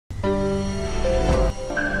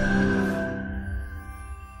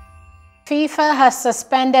FIFA has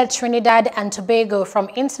suspended Trinidad and Tobago from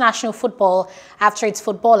international football after its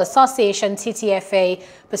football association, TTFA,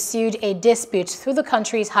 pursued a dispute through the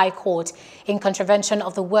country's High Court in contravention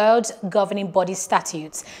of the world governing body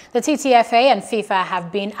statutes. The TTFA and FIFA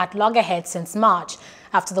have been at loggerheads since March,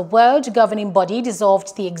 after the world governing body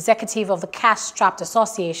dissolved the executive of the cash-strapped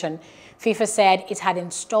association. FIFA said it had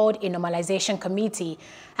installed a normalization committee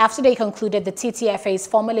after they concluded the TTFA's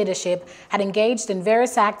former leadership had engaged in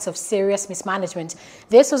various acts of serious mismanagement.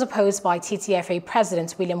 This was opposed by TTFA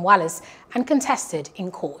President William Wallace and contested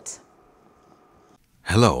in court.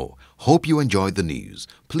 Hello, hope you enjoyed the news.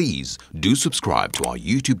 Please do subscribe to our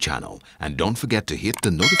YouTube channel and don't forget to hit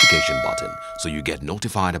the notification button so you get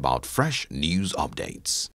notified about fresh news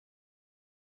updates.